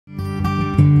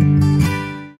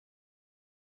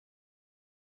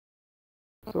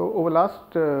So over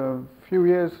last few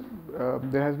years,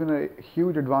 there has been a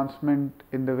huge advancement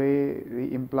in the way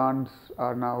the implants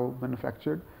are now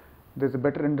manufactured. There's a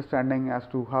better understanding as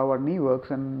to how our knee works,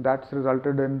 and that's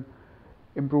resulted in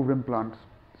improved implants.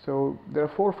 So there are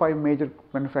 4 or 5 major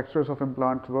manufacturers of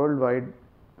implants worldwide.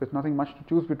 There's nothing much to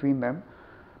choose between them.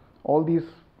 All these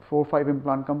 4 or 5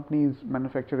 implant companies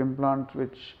manufacture implants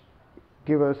which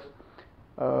give us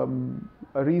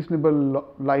a reasonable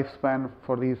lifespan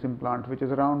for these implants, which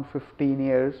is around 15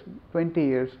 years, 20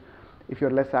 years if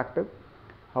you're less active.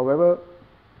 However,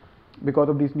 because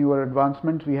of these newer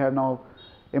advancements, we have now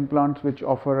implants which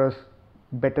offer us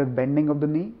better bending of the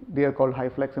knee. They are called high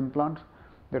flex implants.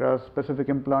 There are specific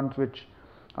implants which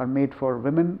are made for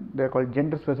women. They are called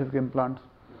gender specific implants.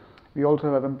 We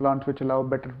also have implants which allow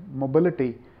better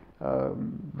mobility.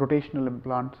 Rotational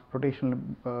implants, rotational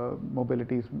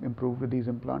mobility is improved with these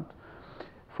implants.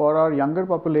 For our younger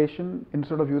population,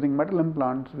 instead of using metal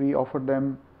implants, we offer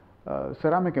them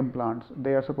ceramic implants.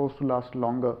 They are supposed to last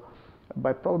longer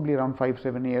by probably around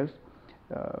 5-7 years.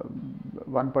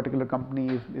 One particular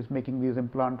company is making these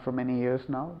implants for many years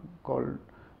now.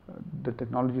 The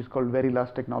technology is called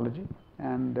Verilast technology,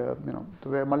 and so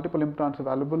there are multiple implants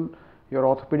available. Your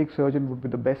orthopedic surgeon would be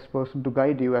the best person to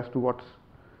guide you as to what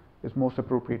is most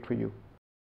appropriate for you.